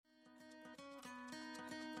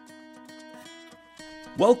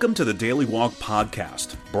Welcome to the Daily Walk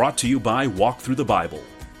Podcast, brought to you by Walk Through the Bible.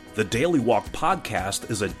 The Daily Walk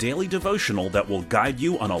Podcast is a daily devotional that will guide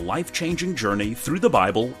you on a life-changing journey through the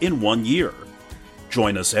Bible in 1 year.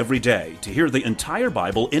 Join us every day to hear the entire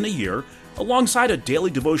Bible in a year, alongside a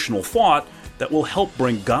daily devotional thought that will help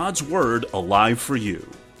bring God's Word alive for you.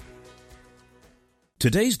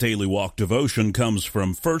 Today's Daily Walk devotion comes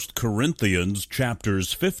from 1 Corinthians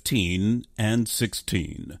chapters 15 and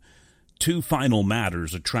 16. Two final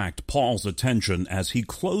matters attract Paul's attention as he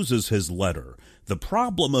closes his letter: the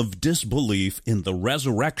problem of disbelief in the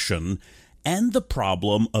resurrection and the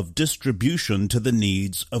problem of distribution to the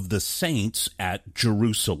needs of the saints at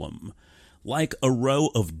Jerusalem. Like a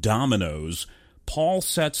row of dominoes, Paul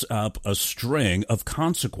sets up a string of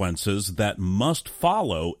consequences that must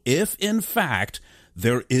follow if, in fact,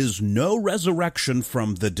 there is no resurrection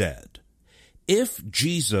from the dead. If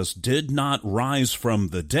Jesus did not rise from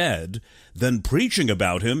the dead, then preaching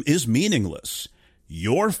about him is meaningless.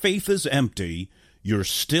 Your faith is empty, you're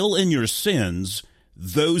still in your sins,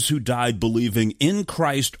 those who died believing in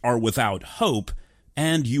Christ are without hope,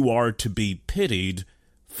 and you are to be pitied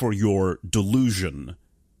for your delusion.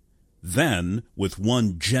 Then, with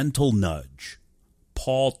one gentle nudge,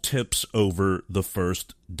 Paul tips over the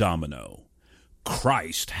first domino.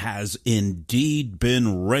 Christ has indeed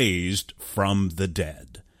been raised from the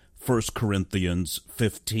dead. 1 Corinthians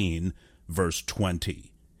 15, verse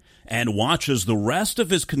 20. And watches the rest of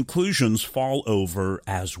his conclusions fall over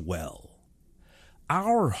as well.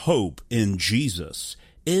 Our hope in Jesus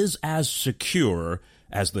is as secure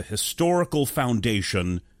as the historical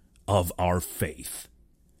foundation of our faith.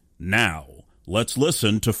 Now, let's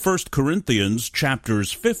listen to 1 Corinthians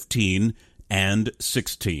chapters 15 and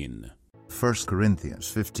 16. 1 Corinthians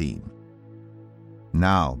 15.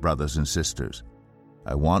 Now, brothers and sisters,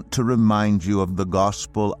 I want to remind you of the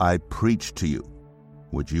gospel I preached to you,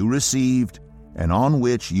 which you received and on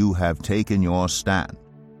which you have taken your stand.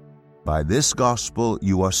 By this gospel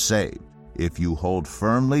you are saved, if you hold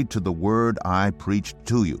firmly to the word I preached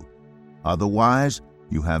to you. Otherwise,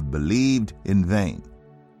 you have believed in vain.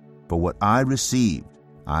 For what I received,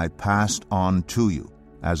 I passed on to you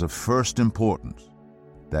as of first importance,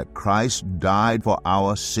 that Christ died for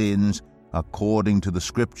our sins according to the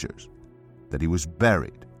Scriptures, that he was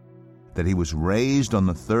buried, that he was raised on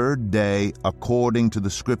the third day according to the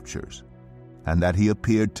Scriptures, and that he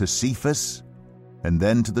appeared to Cephas and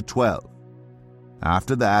then to the 12.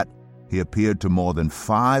 After that, he appeared to more than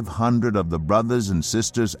 500 of the brothers and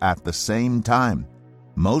sisters at the same time,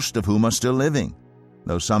 most of whom are still living,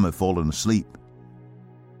 though some have fallen asleep.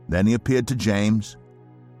 Then he appeared to James,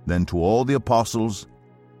 then to all the apostles,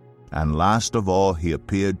 and last of all he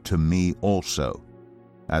appeared to me also,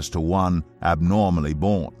 as to one abnormally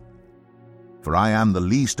born. For I am the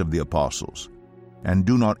least of the apostles, and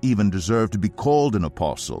do not even deserve to be called an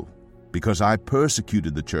apostle, because I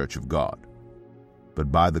persecuted the church of God. But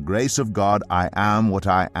by the grace of God I am what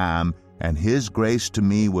I am, and his grace to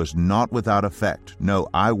me was not without effect. No,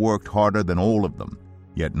 I worked harder than all of them,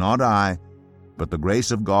 yet not I, but the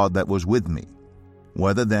grace of God that was with me.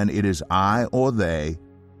 Whether then it is I or they,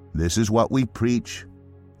 this is what we preach,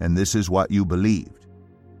 and this is what you believed.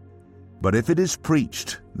 But if it is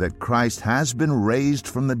preached that Christ has been raised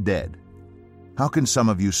from the dead, how can some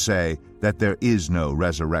of you say that there is no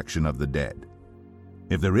resurrection of the dead?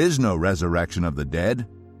 If there is no resurrection of the dead,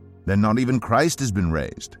 then not even Christ has been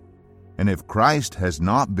raised. And if Christ has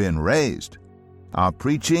not been raised, our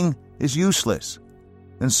preaching is useless,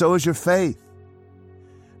 and so is your faith.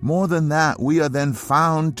 More than that, we are then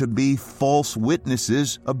found to be false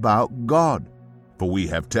witnesses about God. For we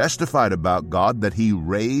have testified about God that he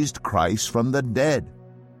raised Christ from the dead.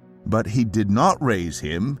 But he did not raise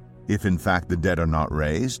him, if in fact the dead are not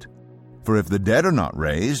raised. For if the dead are not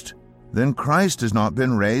raised, then Christ has not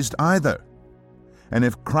been raised either. And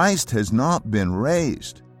if Christ has not been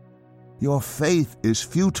raised, your faith is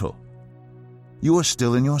futile. You are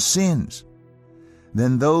still in your sins.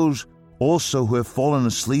 Then those also who have fallen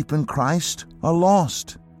asleep in Christ are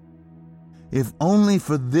lost. If only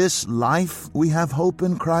for this life we have hope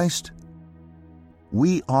in Christ,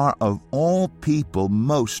 we are of all people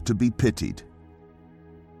most to be pitied.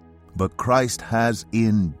 But Christ has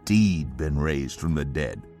indeed been raised from the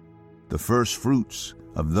dead, the first fruits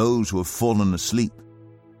of those who have fallen asleep.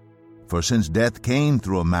 For since death came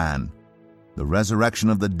through a man, the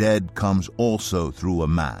resurrection of the dead comes also through a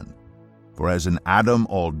man. For as in Adam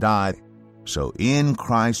all die, so in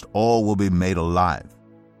Christ all will be made alive.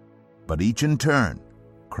 But each in turn,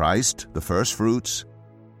 Christ the first fruits,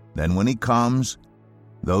 then when he comes,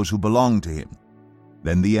 those who belong to him.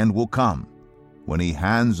 Then the end will come, when he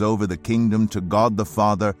hands over the kingdom to God the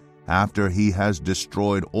Father after he has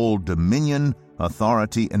destroyed all dominion,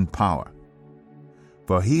 authority, and power.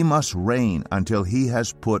 For he must reign until he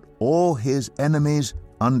has put all his enemies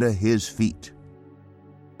under his feet.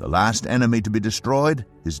 The last enemy to be destroyed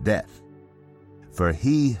is death, for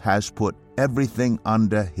he has put everything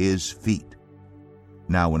under his feet.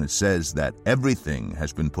 Now, when it says that everything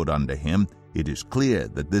has been put under him, it is clear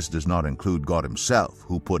that this does not include God himself,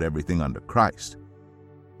 who put everything under Christ.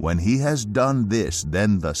 When he has done this,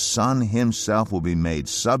 then the Son himself will be made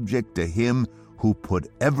subject to him who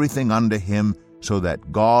put everything under him, so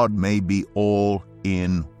that God may be all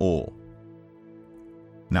in all.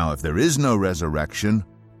 Now, if there is no resurrection,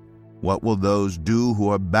 what will those do who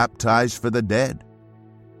are baptized for the dead?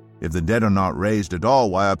 If the dead are not raised at all,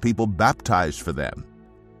 why are people baptized for them?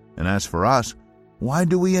 And as for us, why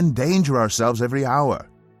do we endanger ourselves every hour?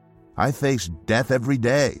 I face death every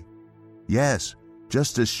day. Yes,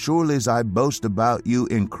 just as surely as I boast about you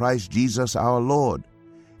in Christ Jesus our Lord.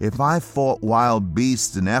 If I fought wild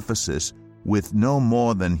beasts in Ephesus with no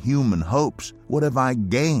more than human hopes, what have I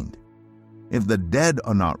gained? If the dead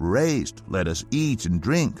are not raised, let us eat and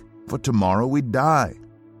drink, for tomorrow we die.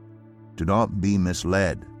 Do not be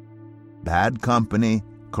misled. Bad company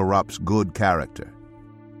corrupts good character.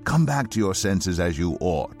 Come back to your senses as you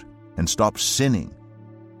ought, and stop sinning.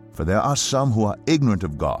 For there are some who are ignorant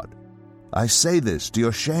of God. I say this to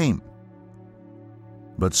your shame.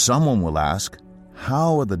 But someone will ask,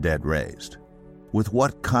 how are the dead raised? With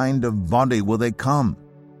what kind of body will they come?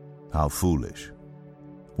 How foolish.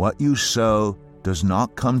 What you sow does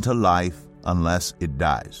not come to life unless it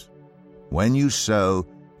dies. When you sow,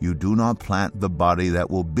 you do not plant the body that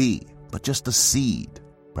will be, but just a seed,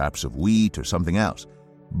 perhaps of wheat or something else.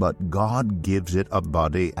 But God gives it a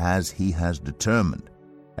body as he has determined,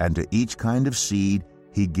 and to each kind of seed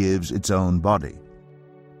he gives its own body.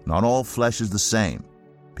 Not all flesh is the same.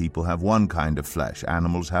 People have one kind of flesh,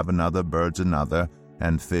 animals have another, birds another,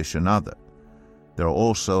 and fish another. There are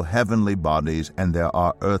also heavenly bodies, and there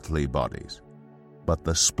are earthly bodies. But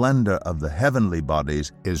the splendor of the heavenly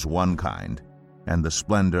bodies is one kind, and the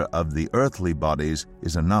splendor of the earthly bodies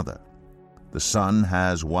is another. The sun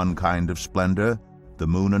has one kind of splendor, the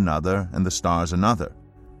moon another, and the stars another,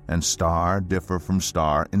 and star differ from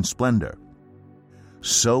star in splendor.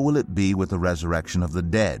 So will it be with the resurrection of the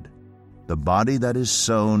dead. The body that is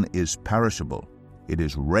sown is perishable, it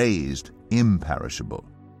is raised imperishable.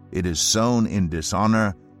 It is sown in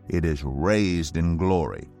dishonor, it is raised in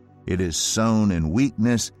glory. It is sown in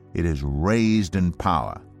weakness, it is raised in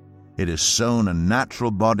power. It is sown a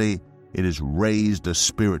natural body, it is raised a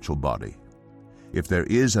spiritual body. If there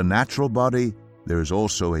is a natural body, there is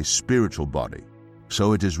also a spiritual body.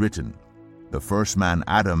 So it is written, the first man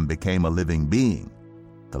Adam became a living being,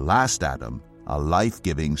 the last Adam a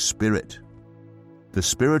life-giving spirit. The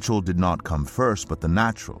spiritual did not come first, but the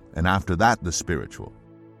natural, and after that the spiritual.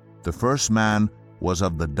 The first man was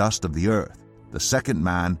of the dust of the earth, the second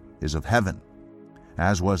man is of heaven.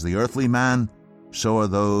 As was the earthly man, so are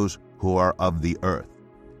those who are of the earth.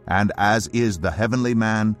 And as is the heavenly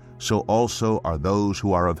man, so also are those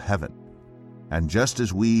who are of heaven. And just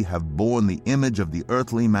as we have borne the image of the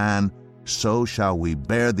earthly man, so shall we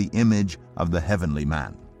bear the image of the heavenly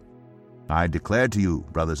man. I declare to you,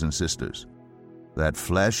 brothers and sisters, that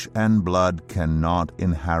flesh and blood cannot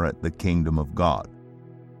inherit the kingdom of God,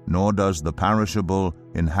 nor does the perishable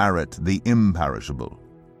inherit the imperishable.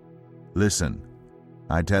 Listen,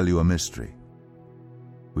 I tell you a mystery.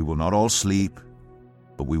 We will not all sleep,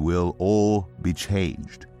 but we will all be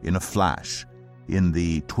changed in a flash, in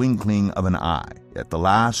the twinkling of an eye, at the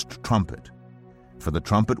last trumpet. For the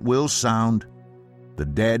trumpet will sound, the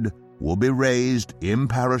dead will be raised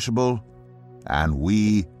imperishable, and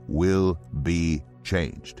we will be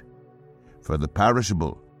changed. For the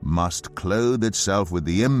perishable must clothe itself with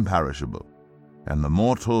the imperishable, and the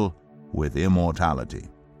mortal with immortality.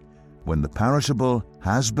 When the perishable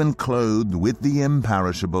has been clothed with the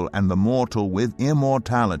imperishable, and the mortal with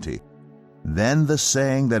immortality, then the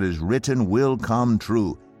saying that is written will come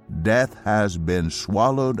true, death has been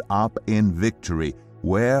swallowed up in victory.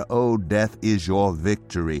 Where, O death, is your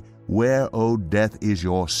victory? Where, O death, is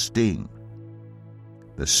your sting?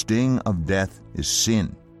 The sting of death is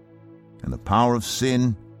sin, and the power of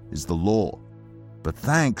sin is the law. But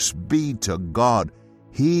thanks be to God,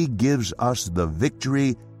 He gives us the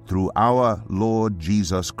victory through our Lord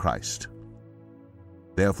Jesus Christ.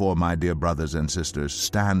 Therefore, my dear brothers and sisters,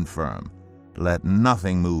 stand firm. Let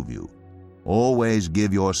nothing move you. Always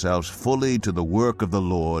give yourselves fully to the work of the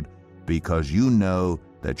Lord, because you know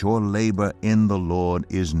that your labor in the Lord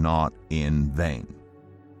is not in vain.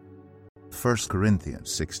 1 Corinthians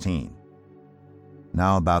 16.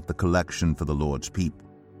 Now about the collection for the Lord's people.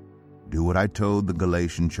 Do what I told the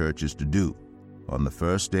Galatian churches to do. On the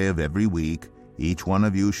first day of every week, each one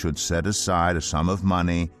of you should set aside a sum of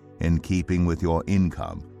money in keeping with your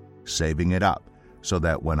income, saving it up, so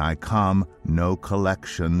that when I come, no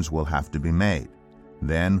collections will have to be made.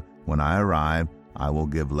 Then, when I arrive, I will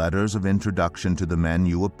give letters of introduction to the men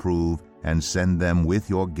you approve and send them with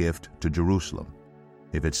your gift to Jerusalem.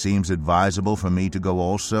 If it seems advisable for me to go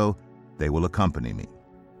also, they will accompany me.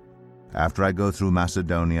 After I go through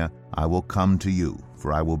Macedonia, I will come to you,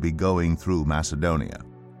 for I will be going through Macedonia.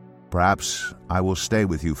 Perhaps I will stay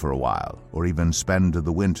with you for a while, or even spend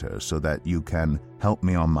the winter, so that you can help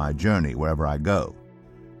me on my journey wherever I go.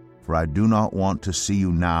 For I do not want to see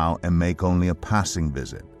you now and make only a passing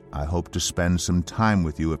visit. I hope to spend some time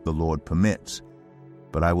with you if the Lord permits.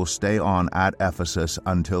 But I will stay on at Ephesus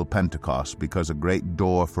until Pentecost, because a great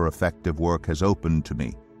door for effective work has opened to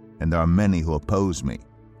me, and there are many who oppose me.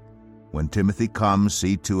 When Timothy comes,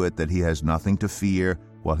 see to it that he has nothing to fear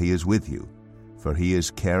while he is with you, for he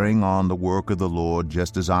is carrying on the work of the Lord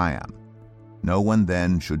just as I am. No one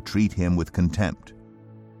then should treat him with contempt.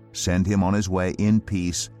 Send him on his way in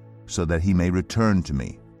peace, so that he may return to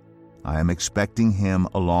me. I am expecting him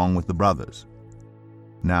along with the brothers.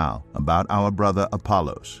 Now, about our brother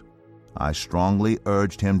Apollos. I strongly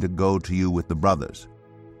urged him to go to you with the brothers.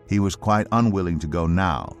 He was quite unwilling to go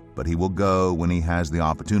now, but he will go when he has the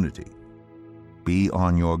opportunity. Be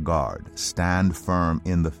on your guard, stand firm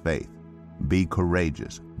in the faith, be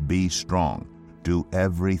courageous, be strong, do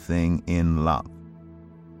everything in love.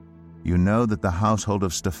 You know that the household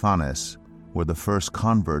of Stephanas were the first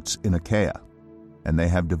converts in Achaia, and they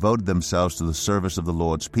have devoted themselves to the service of the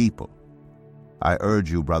Lord's people. I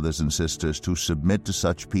urge you, brothers and sisters, to submit to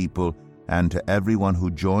such people and to everyone who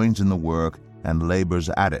joins in the work and labors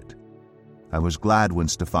at it. I was glad when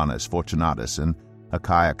Stephanas, Fortunatus, and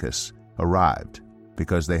Achaicus arrived,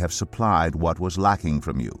 because they have supplied what was lacking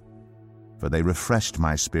from you. For they refreshed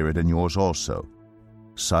my spirit and yours also.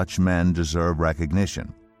 Such men deserve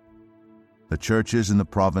recognition. The churches in the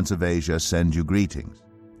province of Asia send you greetings.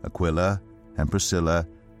 Aquila and Priscilla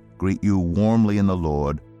greet you warmly in the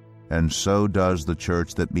Lord, and so does the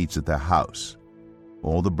church that meets at their house.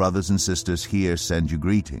 All the brothers and sisters here send you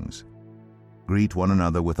greetings. Greet one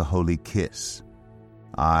another with a holy kiss.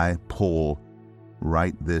 I, Paul,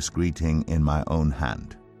 write this greeting in my own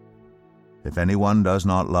hand. If anyone does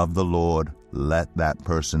not love the Lord, let that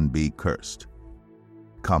person be cursed.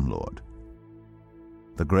 Come, Lord.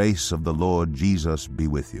 The grace of the Lord Jesus be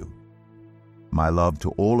with you. My love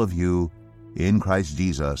to all of you in Christ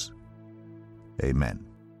Jesus. Amen.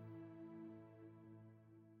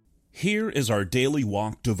 Here is our daily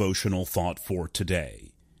walk devotional thought for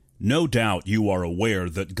today. No doubt you are aware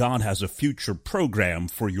that God has a future program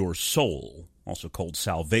for your soul, also called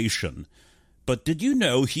salvation. But did you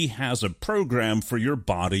know He has a program for your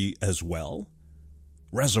body as well?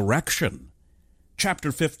 Resurrection.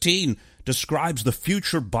 Chapter 15 describes the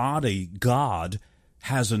future body God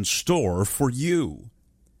has in store for you.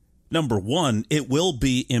 Number 1, it will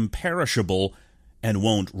be imperishable and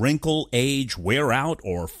won't wrinkle, age, wear out,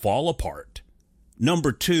 or fall apart.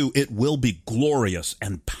 Number 2, it will be glorious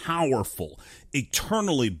and powerful,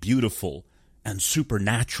 eternally beautiful, and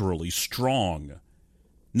supernaturally strong.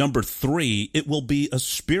 Number 3, it will be a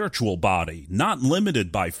spiritual body, not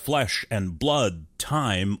limited by flesh and blood,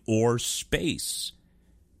 time, or space.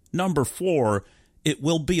 Number 4, it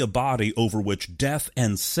will be a body over which death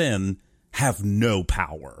and sin have no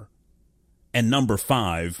power. And number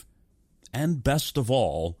 5, and best of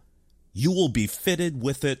all, you will be fitted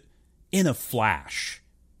with it in a flash,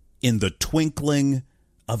 in the twinkling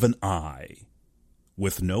of an eye,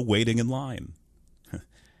 with no waiting in line.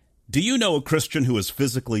 Do you know a Christian who is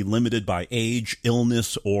physically limited by age,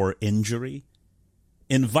 illness, or injury?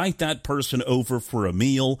 Invite that person over for a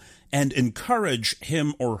meal and encourage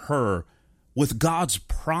him or her with God's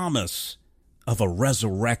promise of a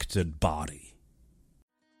resurrected body.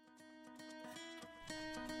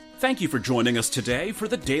 Thank you for joining us today for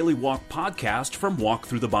the Daily Walk podcast from Walk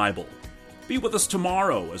Through the Bible. Be with us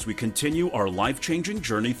tomorrow as we continue our life-changing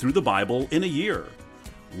journey through the Bible in a year.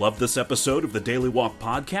 Love this episode of the Daily Walk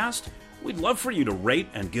podcast? We'd love for you to rate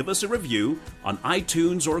and give us a review on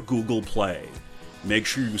iTunes or Google Play. Make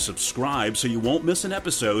sure you subscribe so you won't miss an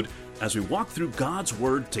episode as we walk through God's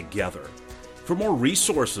Word together. For more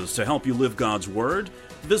resources to help you live God's Word,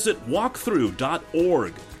 visit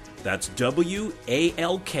walkthrough.org. That's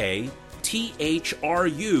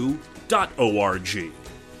WALKTHRU.org.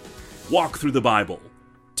 Walk through the Bible.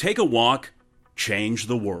 Take a walk, change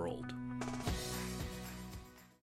the world.